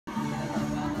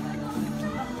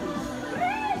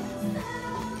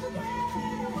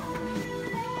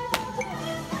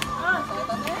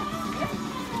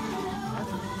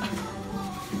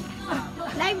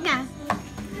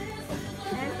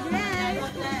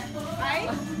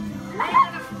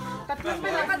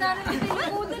nakadanan ng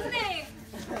tilikudan na eh.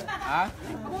 Ha?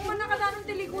 Ako man nakadanan ng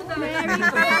tilikudan. Merry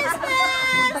Christmas!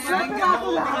 Merry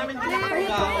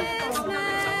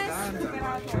Christmas!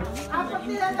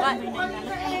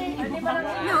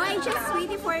 No, I just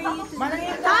waiting for you to...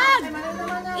 Tag!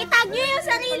 Itag nyo yung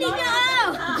sarili nyo!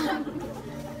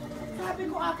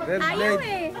 Ayaw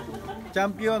eh.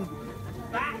 Champion.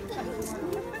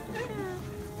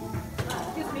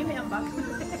 Excuse me, may ambag.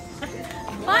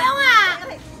 Oo nga!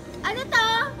 Ano to?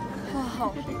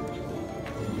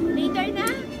 Later na?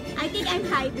 I think I'm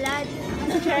high blood.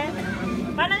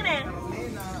 Manang na?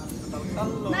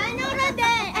 Manong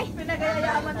Rodel! Ay!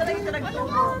 Pinagayayaman talaga ito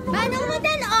nagtuko. Manong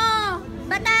Rodel, oh!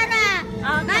 Batara!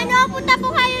 Manong, punta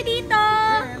po kayo dito!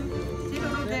 Sino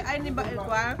Rodel? Ay, ni ba?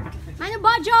 Manong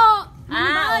Bojo!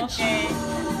 Okay.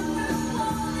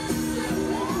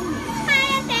 Hi,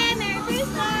 Ate! Merry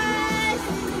Christmas!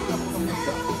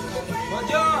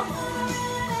 Bojo!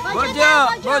 Bojo!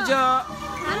 Bojo!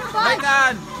 Ano po?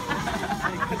 Baikan!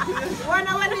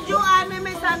 Wala ni Juan,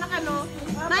 may sana ka no?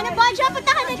 Manong Bojo,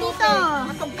 punta ka na dito!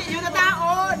 Matugti yun na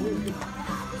taon!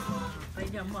 Ay,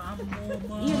 mamo,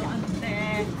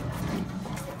 ante.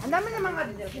 Ang dami namang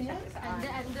kadidil. Ande.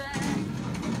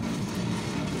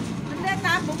 Hindi,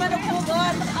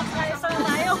 bumalog-bugod. Makapkaisa na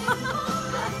tayo.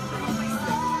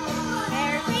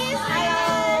 Merry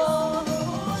Christmas!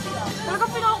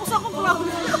 Talagang pinakusa kong vlog.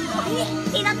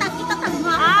 Itatag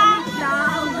mo.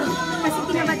 Kasi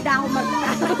tinamad na ako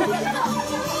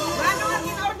Ano ang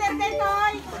in-order kay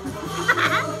Toy?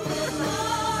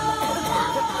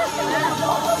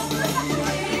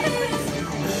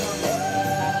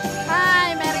 Hi,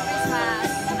 Merry Christmas.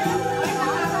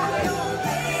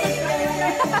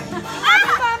 Ano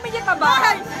ba kami niya ba?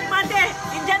 Mande,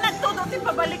 hindi nagtudot yung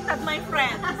pabaliktad, my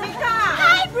friend. Sika!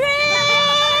 Hi,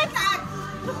 Brit!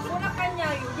 Una kanya,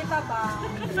 yung kita ba?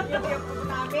 Yung po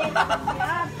namin.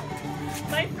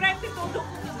 My friend, itudok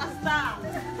ko yung asta.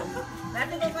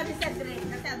 Dati ko pa ni Cedric,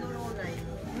 kasi adulo na yun.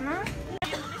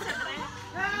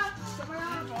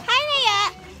 Hi, Naya!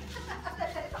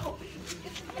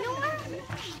 Ano nga?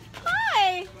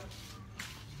 Hi!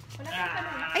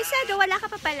 Ay, Sado, wala ka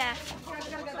pa pala.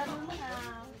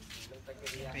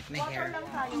 Wait, my hair.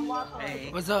 Hey,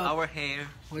 What's up? Our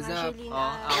hair. What's up?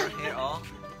 Oh, our hair, oh.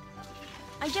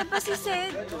 Andiyan pa si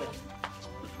Sed.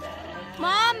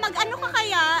 Ma'am, mag-ano ka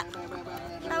kaya?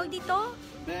 Tawag dito?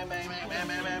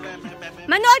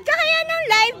 Manood ka kaya ng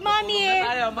live, Mommy?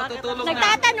 Tayo, matutulog na.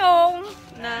 Nagtatanong.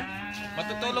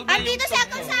 Matutulog na Andito si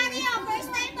Uncle Sario. First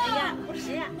time to.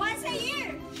 Once a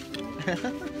year.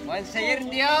 Once a year,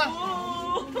 Dio!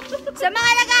 Sa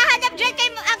mga naghahanap dyan kay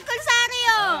Uncle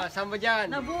Sario. Saan mo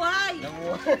dyan? Nabuhay!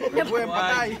 Nabuhay ang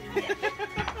patay.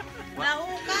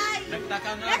 Nahukay! Nagtaka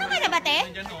na. Ano ka na ba, te?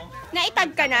 Nandiyan, oh.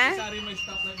 Naitag ka na? Sorry, may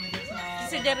stoplight na dyan sa...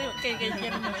 Si Jerry, kay Jerry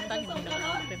mo yung tag, hindi naman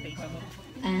ako pipisa mo.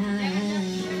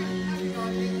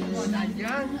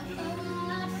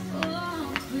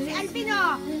 Si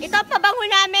Alpino. Ito ang pabango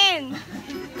namin.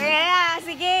 Kaya,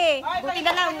 sige. Buti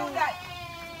na lang.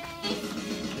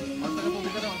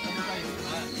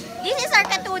 This is our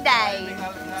katuday.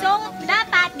 So,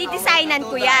 dapat didesignan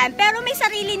ko yan. Pero may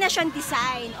sarili na siyang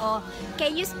design. O,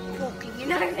 can you smoking?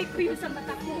 Ginarinig ko yun sa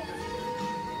mata ko.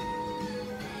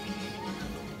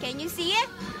 Can you see it?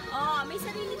 Oh, may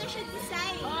sarili na siyang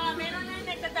design. Oh, meron na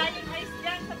nagdadaling ice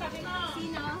dyan sa tabi mo.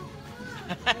 Sino?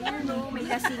 Ayun o, may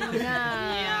lasing na.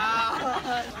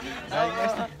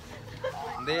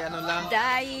 Hindi, ano lang.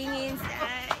 Dying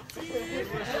inside.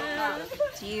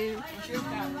 You.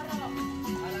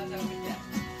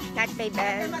 Not my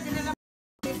bad.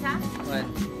 What?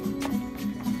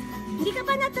 Hindi ka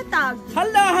pa natatag.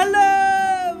 Hala, hala!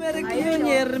 Merry New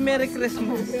Year, Merry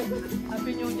Christmas.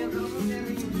 Happy New Year.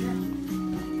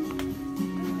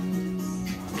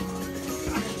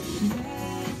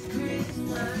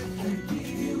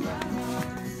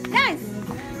 Dance!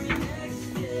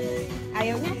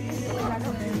 Ayaw niya.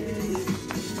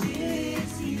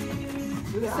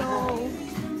 So,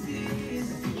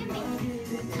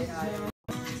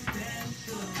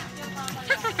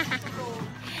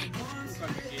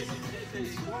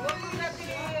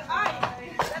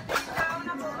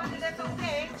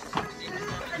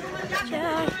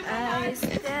 your eyes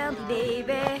tell me,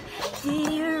 baby, do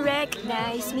you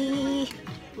recognize me?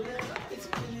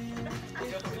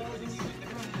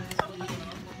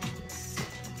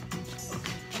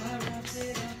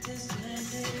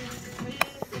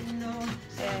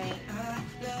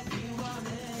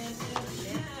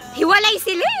 Hiwalay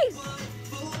sila eh.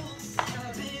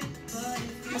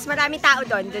 Mas marami tao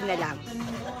doon na lang.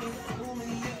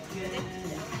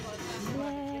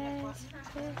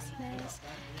 Christmas.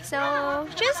 So,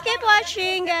 just keep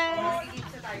watching, guys.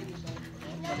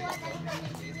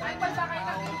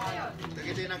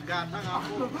 Kasi naggatang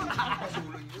ako.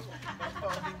 Pasulong nyo.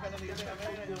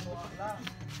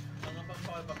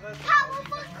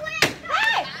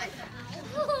 Hey!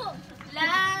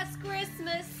 Last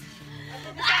Christmas.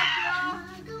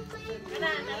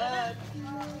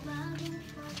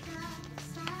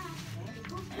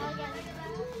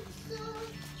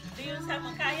 Di yun sa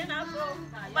mga kaya na po.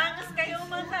 Mangas kayo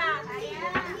mga.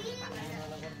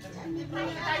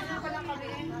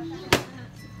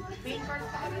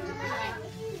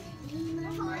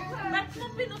 Ba't mo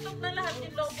pinutok na lahat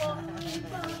yung logo?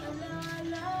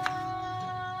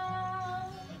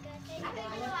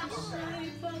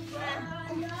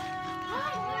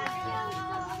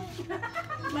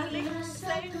 Balik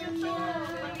sa inyo to.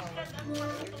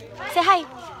 Say hi.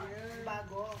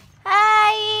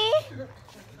 Hi!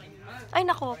 Ay,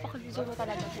 nako. Pakag-zoom mo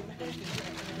talaga.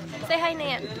 Say hi na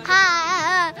yan.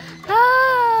 Hi!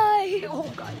 Hi! Oh,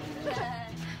 God.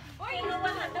 Oy, you know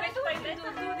what? I don't need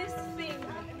to do this thing.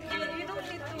 You don't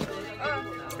need to.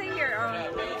 Stay here.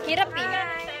 Hirap eh.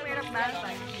 Hirap ba?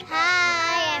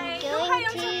 Hi! I'm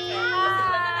going to...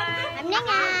 I'm na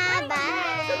nga.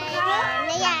 Bye!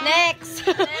 Next!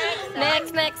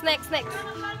 Next.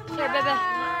 Here, bebe.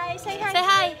 Hi, say hi. Say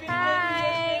hi.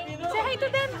 Hi. Say hi to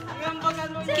them.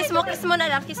 Kiss mo na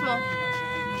lang. Kiss mo.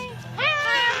 Hi,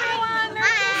 everyone.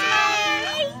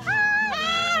 Merry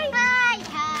Christmas.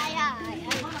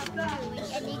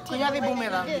 Kunyari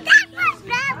bumerang.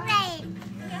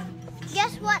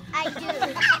 Guess what I do?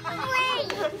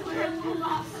 Wait!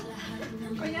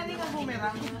 Kunyari ka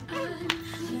bumerang.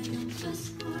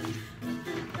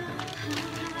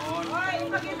 Hoy,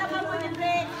 pakita mo mo yung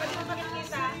break. Pwede mo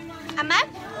pakikita. Ama?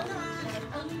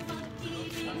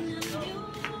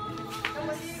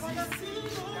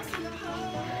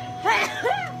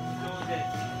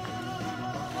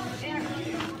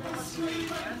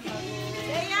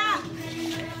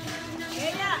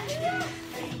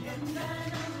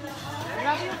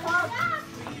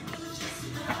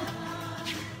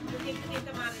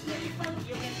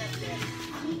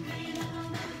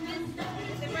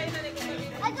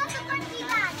 I got the turkey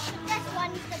bag. This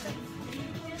one is the turkey.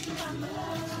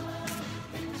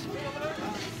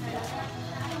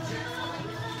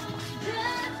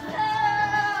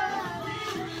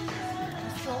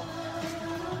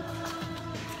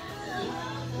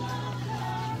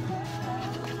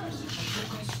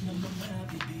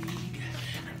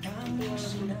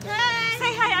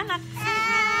 Say hi, anak.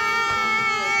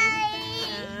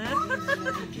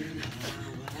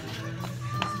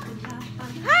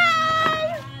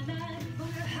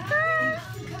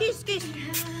 Kiss.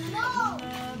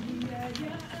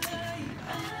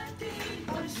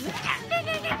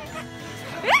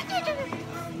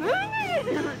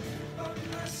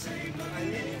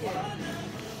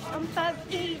 Ang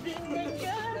pag-ibig na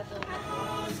dyan.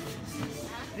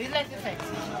 Relax effects.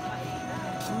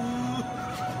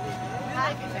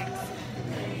 Light effects.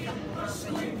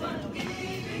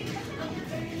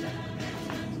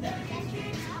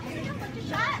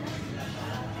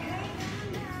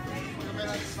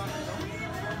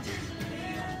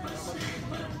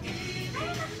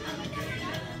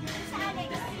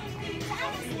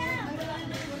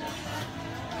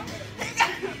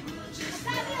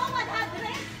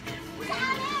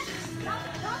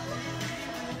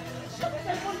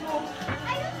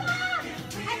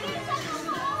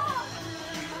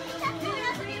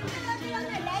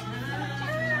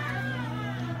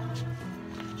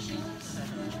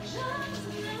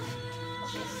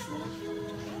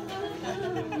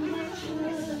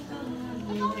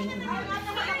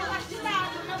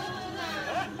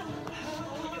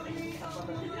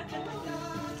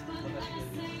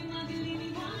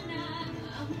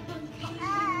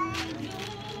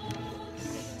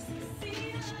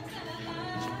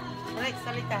 Rex,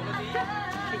 salita.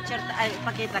 Picture, ay,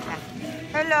 pakita ka.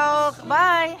 Hello,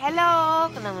 bye. Hello.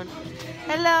 Kanaman.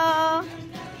 Hello.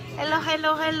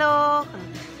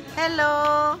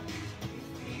 Hello.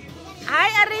 Hi,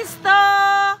 Aristo.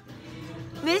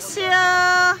 Miss you.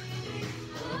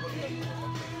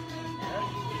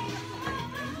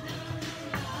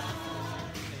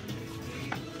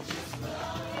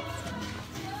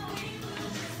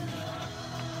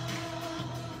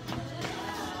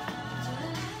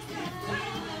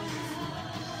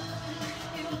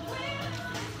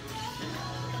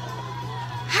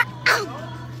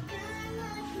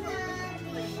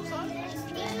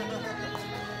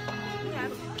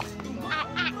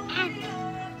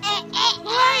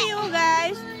 Why you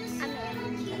guys?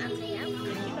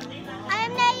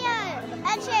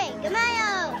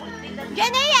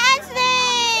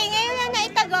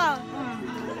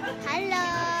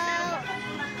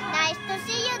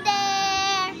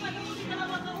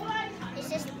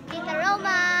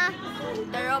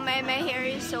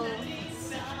 So,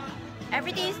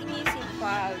 everything is music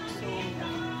fog. So,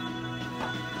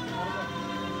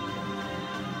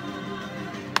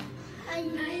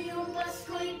 Ay, ngayong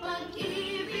Pasko'y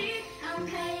pag-ibig, ang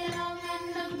kailangan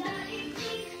ng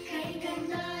daigdig, kay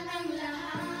ganda ng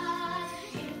lahat,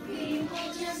 if we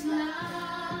will just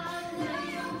love.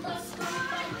 Ngayong Pasko'y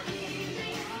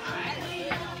pag-ibig, ang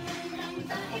kailangan ng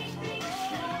daigdig,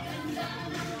 kay ganda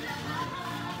ng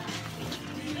lahat, if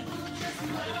we will just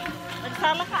love.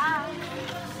 Nagsala ka ah.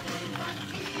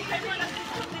 Ay, wala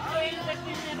dito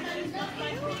yung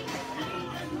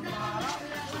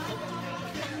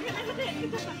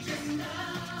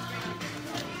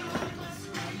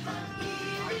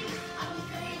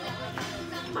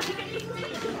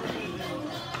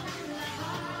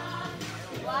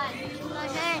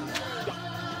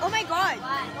oh my God!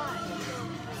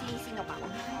 Sinisino ka?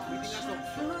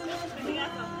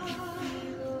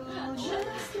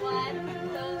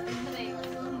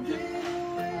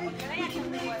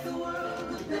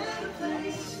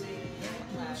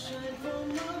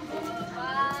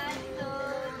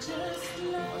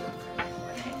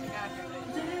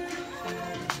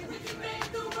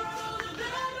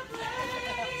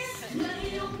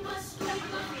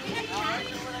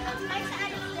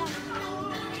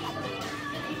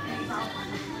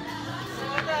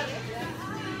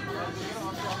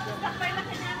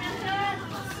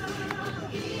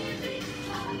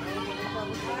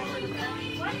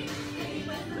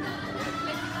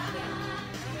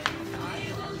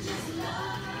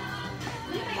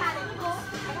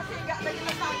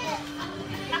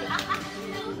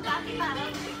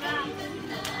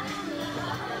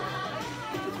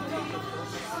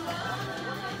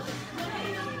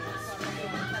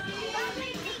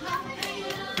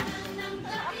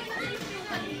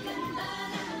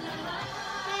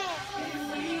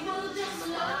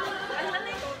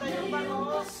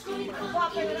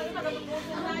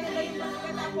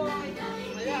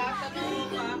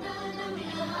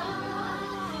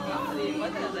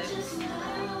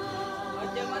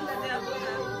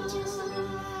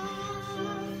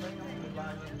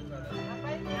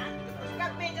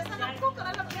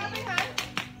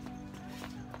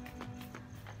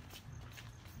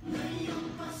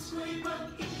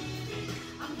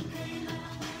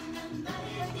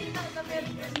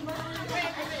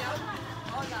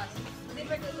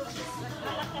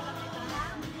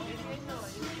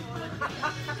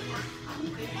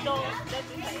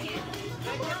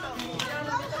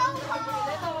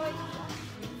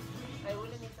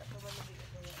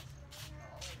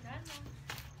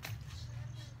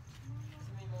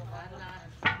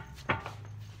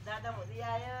 Dadamo,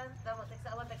 diya yan. Damo,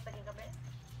 teksawan, tekstagin kape.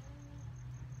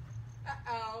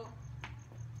 Uh-oh.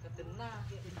 Katin na.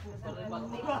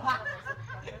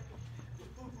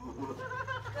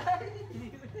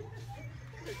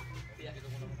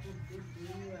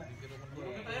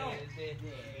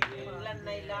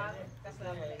 Lanay lang.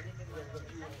 Kasama.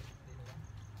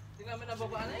 Hindi namin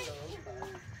nababaan eh.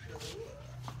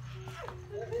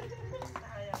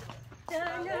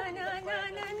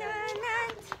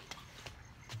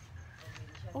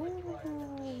 Oh.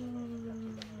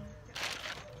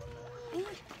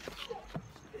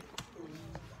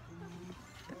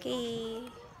 Okay.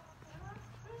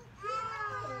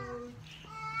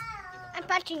 I'm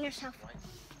touching yourself.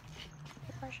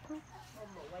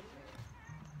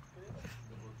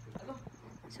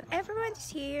 So everyone's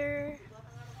here.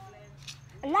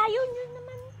 Layo nyo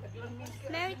naman.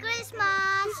 Merry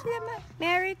Christmas!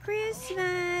 Merry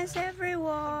Christmas,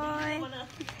 everyone.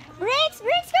 Bricks, come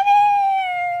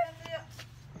here.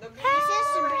 This is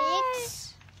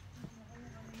Bricks.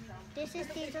 This is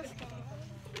Tito's dad.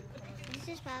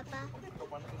 This is Papa.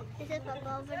 This is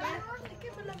Papa over there.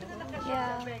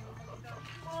 Yeah.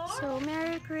 So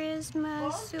Merry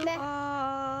Christmas to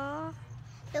all.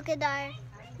 Look at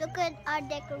our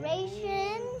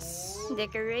decorations.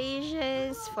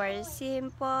 Decorations for a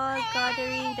simple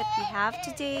gathering that we have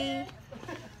today.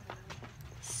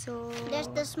 So There's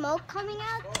the smoke coming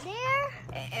out there.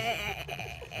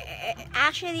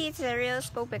 actually it's a real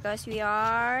smoke because we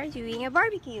are doing a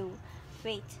barbecue.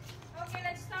 Wait. Okay,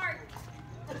 let's start.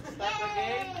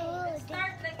 Yay!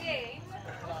 Start the game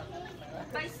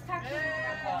by stacking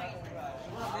a coin.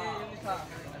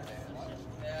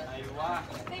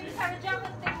 Hindi, Sarah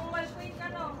Jacket, mo malqueen ka,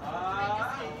 no?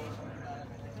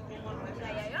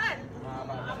 Kaya yun.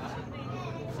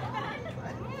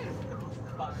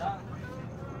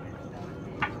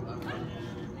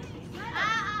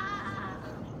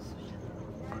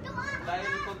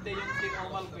 Dahil konti yung team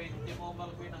Omal Queen, team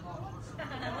Omal Queen ako.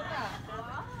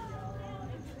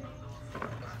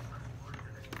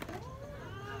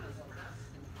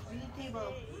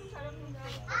 table.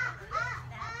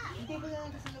 Hindi ba na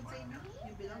nakasunod sa inyo?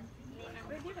 Yung bilang?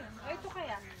 Pwede rin. Ay, ito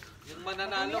kaya? Yung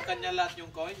mananalo, kanya lahat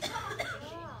yung coins.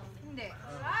 Hindi.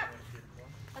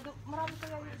 Marami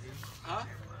kaya yun. Ha?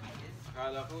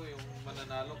 Akala ko yung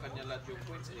mananalo, kanya lahat yung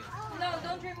coins eh. No,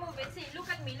 don't remove it. See, look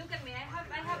at me. Look at me. I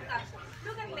have cup.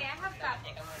 Look at me. I have cup.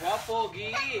 Wow,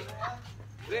 pogi!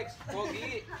 Rex,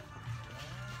 pogi!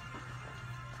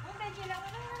 Oh, medyo lang.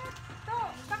 Ito,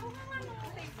 bako nga nga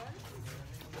ng table.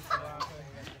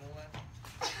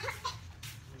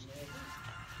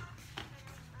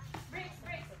 Bricks.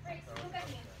 Look at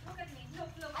me. Look.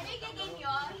 Ano yung game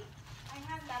yun? I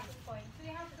have that point. So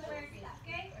you have to wear it,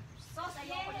 okay? Sos,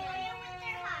 ayoko na yun.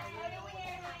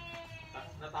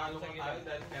 Natalo ko tayo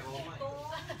dahil kay Roma eh.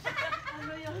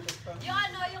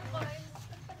 Yung coin.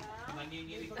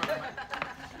 Nanginginig pa naman.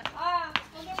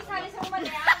 Huwag yung isali sa umali,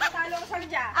 matalo ko siya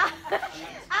dyan.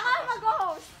 Ako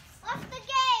mag-host. What's the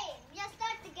game? Just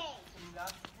start the game.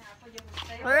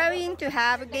 We're going to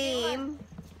have a game.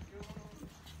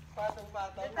 Come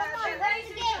on, where's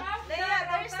the game?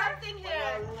 There's something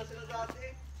here.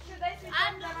 Should I sit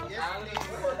down?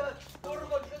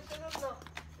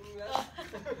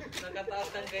 Nakataas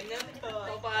ng ganyan.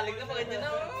 Papahaling na, bakit yan na?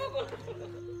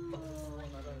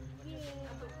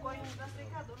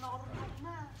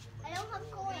 I don't have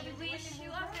coins. We wish you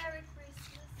a Merry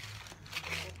Christmas.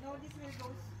 No, this will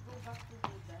go back to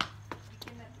Buddha.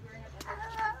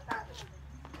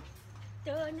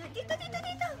 We're not Dito.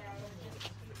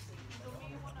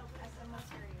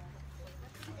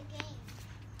 The game.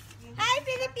 Hi,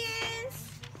 Philippines!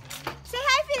 Say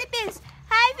hi, Philippines!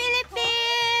 Hi,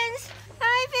 Philippines!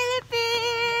 Hi, Philippines!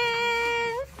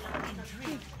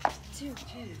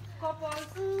 couples.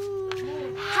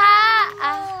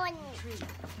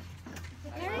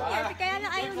 Kaya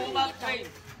lang ayaw Team Umal Train.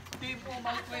 Team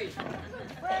Umal Train.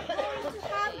 We're going to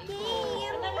have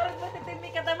game.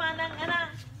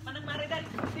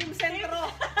 Team Centro.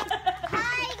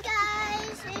 Hi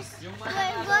guys,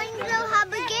 we're going to have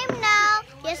a game now.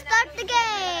 You start the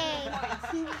game.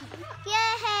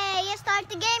 Yay! You start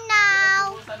the game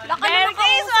now. Merry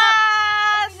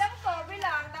Christmas!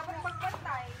 Bilang. Dapat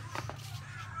magpantay.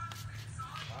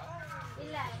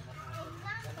 Ilan?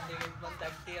 Tingin mo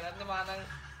tagtiran naman ng...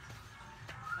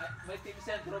 May Team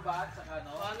Centro ba? Saka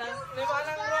no? May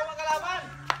manang Roma kalaban!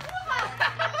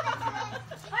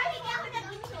 Ay, hindi ako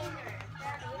nag-insurer.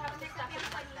 Pero we have to stop it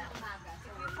pag umaga. So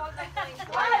we fold the coins.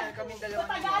 Kaming dalawa.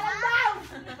 Tagalan daw!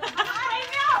 Ay,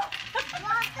 no! You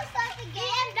have to start the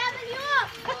game. BMW!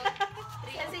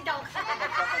 Kasi joke.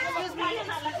 Excuse me.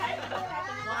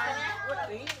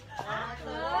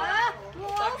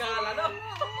 Tagalan no?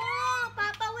 Oh,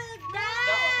 Papa will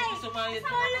die! Dapat sumayad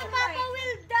mo ano? Papa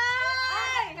will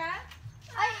die! Ka?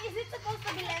 Ay, is it supposed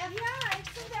to be left? Yeah,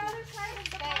 it's on the other side of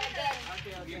the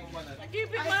Again. Game mo ba na?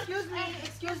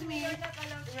 Excuse me. You're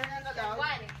not allowed.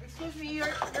 One. Excuse me,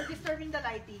 you're disturbing the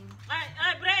lighting.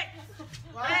 Ay, break!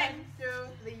 1, 2,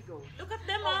 3, go. Look at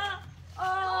them ah!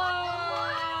 Oh!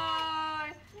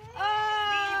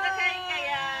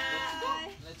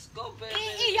 Let's go, baby!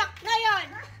 Iiyak na yun!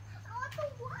 I want to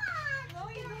watch. No,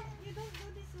 you don't do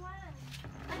this one.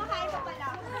 Makain pa pala.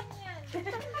 If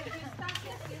you stop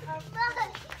it, you have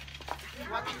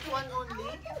What is one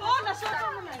only? Oh, nasuka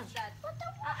mo na.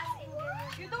 As in,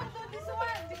 You don't do this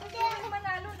one because you will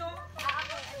manalo, no?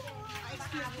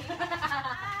 Excuse me.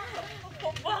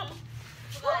 1,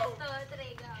 2,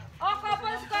 3, go. Oh,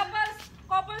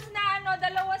 couples na ano,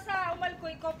 dalawa sa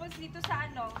Umalcoy, couples dito sa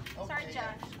ano,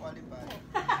 Sarja. Qualify.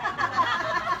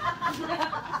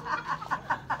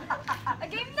 A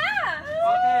game na!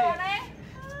 Okay.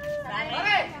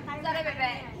 Sare,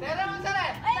 bebe.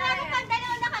 Ay, lalo pag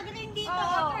dalawa naka-green dito.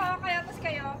 Oo, kaya tas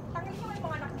kayo. Tangin ko yung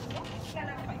mga anak ko. Kaya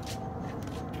lang kayo.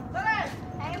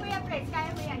 Kaya mo yan, Flex. Kaya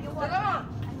mo yan. You want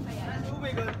Oh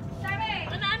my God. Sare!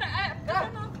 Ano?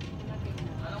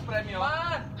 Anong premyo?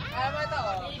 Man! Kaya mo ito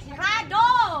oh. Rado!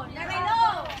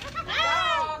 Narelo!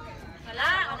 Wala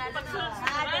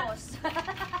Rados.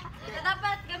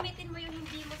 Dapat gamitin mo yung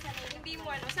hindi mo sarili. Hindi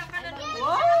mo ano, saan ka na doon?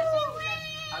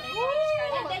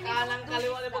 Kanang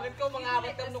kaliwa ni bakit ko mga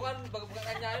apat kang nukan bagbaga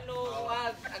kanya no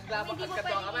aglamak Hindi mo agkat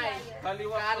pwede kamay.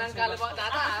 Kaliwa Kanang kaliwa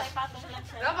tatas.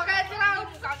 Dapat kaya sila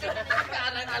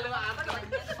kanang kaliwa apat.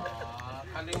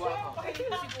 Kaliwa ko.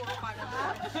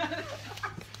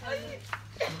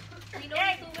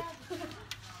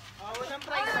 Walang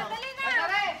prize. Dali na!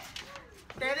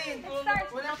 Terin,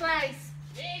 walang prize.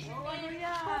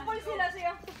 Couple sila, so you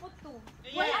have to put 2.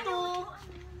 Wait, 2.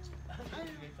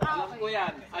 Alam ko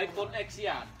yan. iPhone X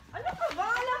yan. Ano ka ba?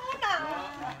 Alam mo na!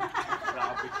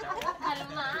 Grabe siya.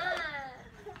 Kalma.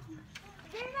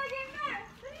 Game na! Dali na!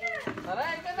 Tara,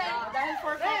 ikaw na. Dahil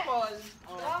for couple.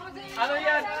 Ano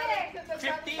yan?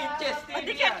 50 inches TV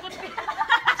yan.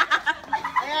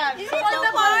 Ayan. Is it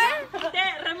the more? Hindi,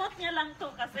 remote niya lang to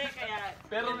kasi kaya...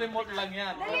 Pero remote lang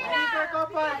yan. For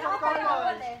couple, for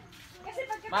couple. Kasi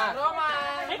pagka... Ma.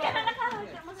 Ay, ka na naka.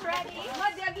 Ready?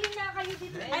 Mod, aglin na kayo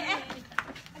dito.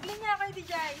 Aglin na kayo dito,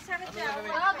 Jai. Sakit siya. Go.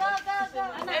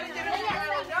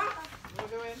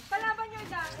 Palaban nyo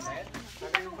dyan.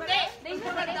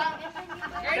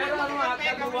 Pero ano nga,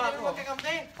 kagawa ko.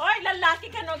 Hoy, lalaki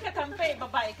ka nung kakampi,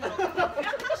 babae ka.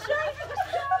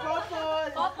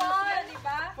 Couple, di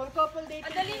ba? For couple date.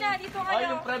 Madali na, dito Oh, kayo.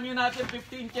 yung premium natin,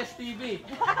 15 inches TV.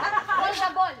 Ball na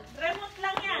ball. Remote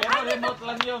lang yan. Pero remote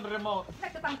lang yun, remote.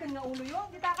 Nagtatangkan nga ulo yun.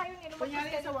 Di ta kayo inuman. Kunyari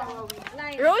sa Wawawi.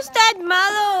 Roasted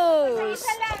mallows!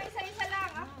 Isa lang.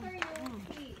 After you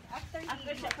eat. After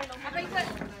siya. Abay ka.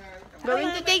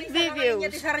 Going to take videos.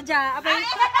 Sarja. Abay.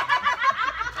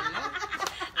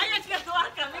 Ay, nagkatuwa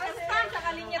kami. Sa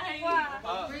kalinya ko pa.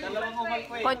 Oh, dalawang umal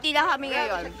ko eh. Konti lang kami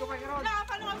ngayon. Paano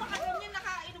ka makakainom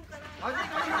nakainom ka lang?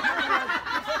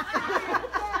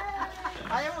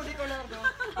 Ayaw mo, di ko lang doon.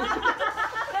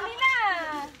 Dali na.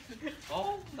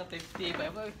 Oh, na-50 ba?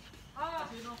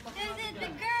 This is the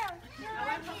girl.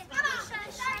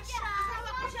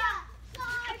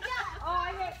 Oh,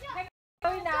 okay.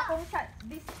 Gawin na kung sa...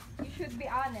 This, you should be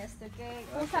honest, okay?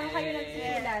 Kung saan kayo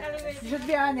nagsimulat. Should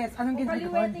be honest, anong Kung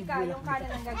ginagawa? kaliwete ka, yung kanan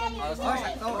ang gagamitin. Oh,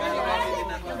 sakto.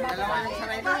 Dalawa lang sa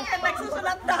right. Bakit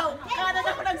nagsusulat daw? Kanan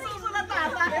ako nagsusulat ha?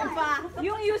 Bakit ba?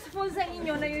 Yung useful sa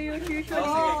inyo na yung usually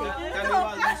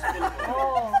Kaliwa, useful.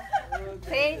 Oh.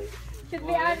 See? Should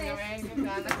be honest.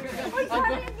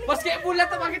 Basketball lang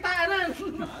ito, makitaanan.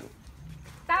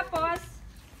 Tapos,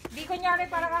 di kunyari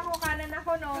parang ako kanan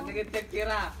ako, no? Nagitip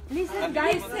kira. Listen,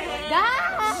 guys. I'll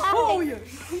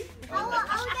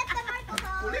get the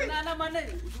microphone. Wala naman eh.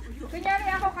 Kunyari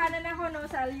ako kanan ako, no?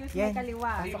 So, I'll use my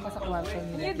kaliwa. Sa kwarto When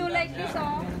nila. you do like this,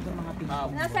 oh. Mga pin.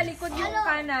 Nasa likod yung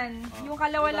kanan. Yung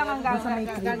kalawa lang ang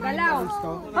gagalaw.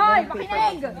 Hoy,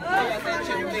 makinig! Pay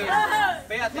attention, please.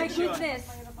 Pay My attention. goodness.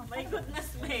 My goodness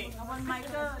me. Oh my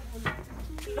God.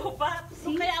 Lobat.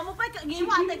 Kaya mo pa,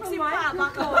 giwatek si pa.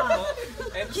 Baka.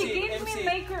 MC, She gave MC.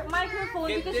 me microphone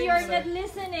because you're not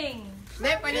listening.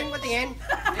 Hindi, pwede mo tingin.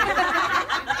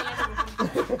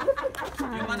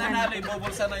 Yung mananalo,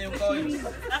 ibubulsa na yung coins.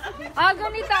 Ah,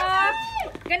 ganito.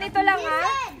 Ganito lang,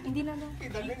 ah. Hindi na lang.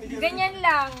 Ganyan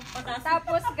lang.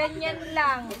 Tapos, ganyan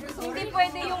lang. Hindi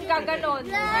pwede yung gaganon.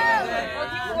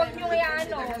 Huwag nyo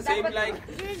i-ano. Same Dapat, like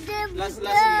last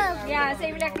year. yeah,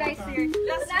 same like last year.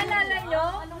 Naalala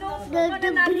nyo? Nung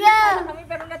mananalo na kami,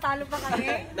 pero natalo pa kami.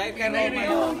 Dahil kay Roma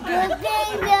yun.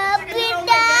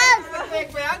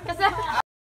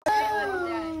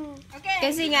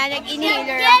 Kasi nga,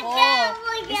 nag-inhaler ako.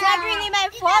 It's not really my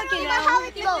fault, you know?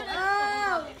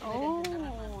 Oh.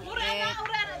 Ura na.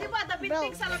 Di ba?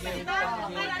 Dabintig sa lapit na.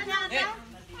 Kaya niya na.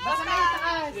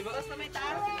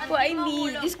 Why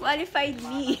me? Disqualified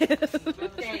me.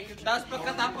 Tapos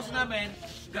pagkatapos namin,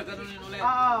 gaganunin ulit.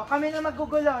 Oo, kami na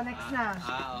magugulo. Next na.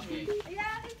 Ah, okay.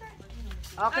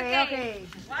 Okay.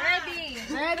 Ready?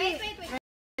 Ready?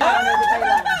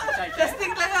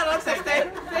 Testing lang ano?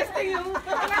 Testing yung...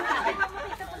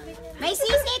 May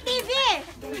CCTV.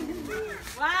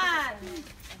 One.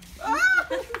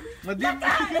 Madim.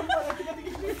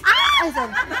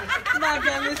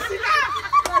 Magalis sila!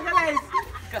 Magalis!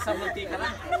 Kasamunti ka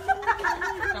lang.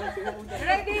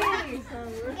 Ready?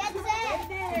 Get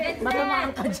set. Matamaan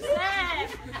ka dyan.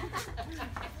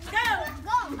 Set. Go.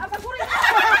 Go.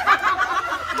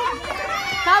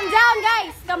 Calm down,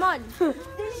 guys. Come on.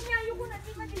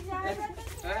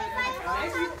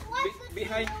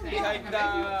 Behind the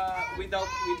without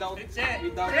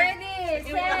Ready?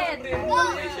 Set.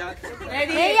 shots.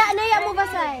 Naya mo ba,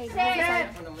 Sai?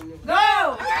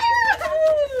 Go!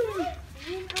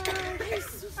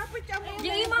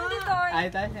 Yung imam dito. Ay,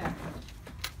 tayo siya.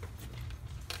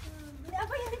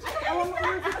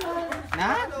 Na?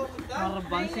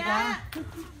 Marban siya.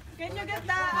 Can you get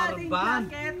the adding Marban.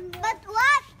 jacket? But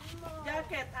what?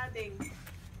 Jacket adding.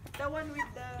 The one with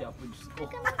the...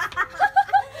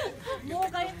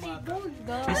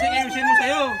 Ising ayusin mo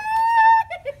sa'yo.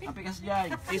 Apikas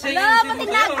dyan. Ising Wala, ayusin mo pati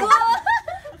sa'yo. nago.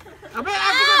 Abe,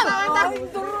 abe ka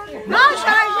Go,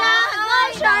 Sharjah! Go,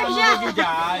 Sharjah!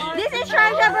 This is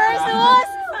Sharjah versus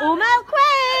Umal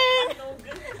Queen!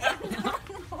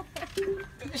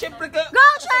 Siyempre ka. Go,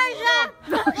 Sharjah!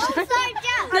 Go,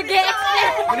 Sharjah!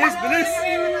 Nag-e-explain. Bilis!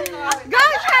 Go,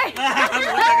 Sharjah!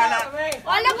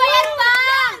 Wala ba yan pa?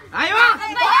 Ayaw!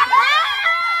 Wala ba yan?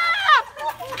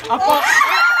 Apo!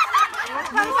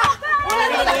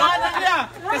 Kasalanan niya!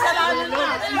 Kasalanan niya!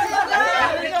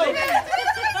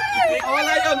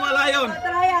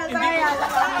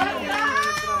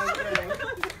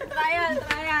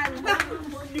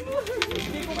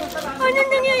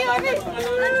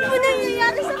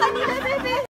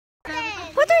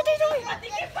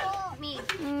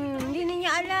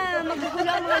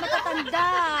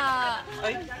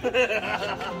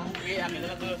 Okay, akin na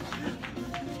lang doon.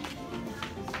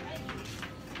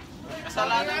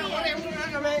 Kasalanan ko rin mo nga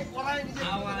kami.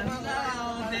 Awan na,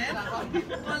 Odette.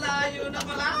 Malayo na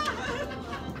pala.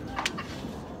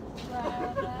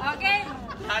 Okay.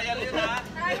 Trial yun ha.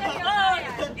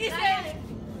 Easy.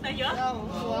 Ayun.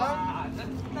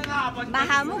 Nangapan.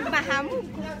 Mahamog, mahamog.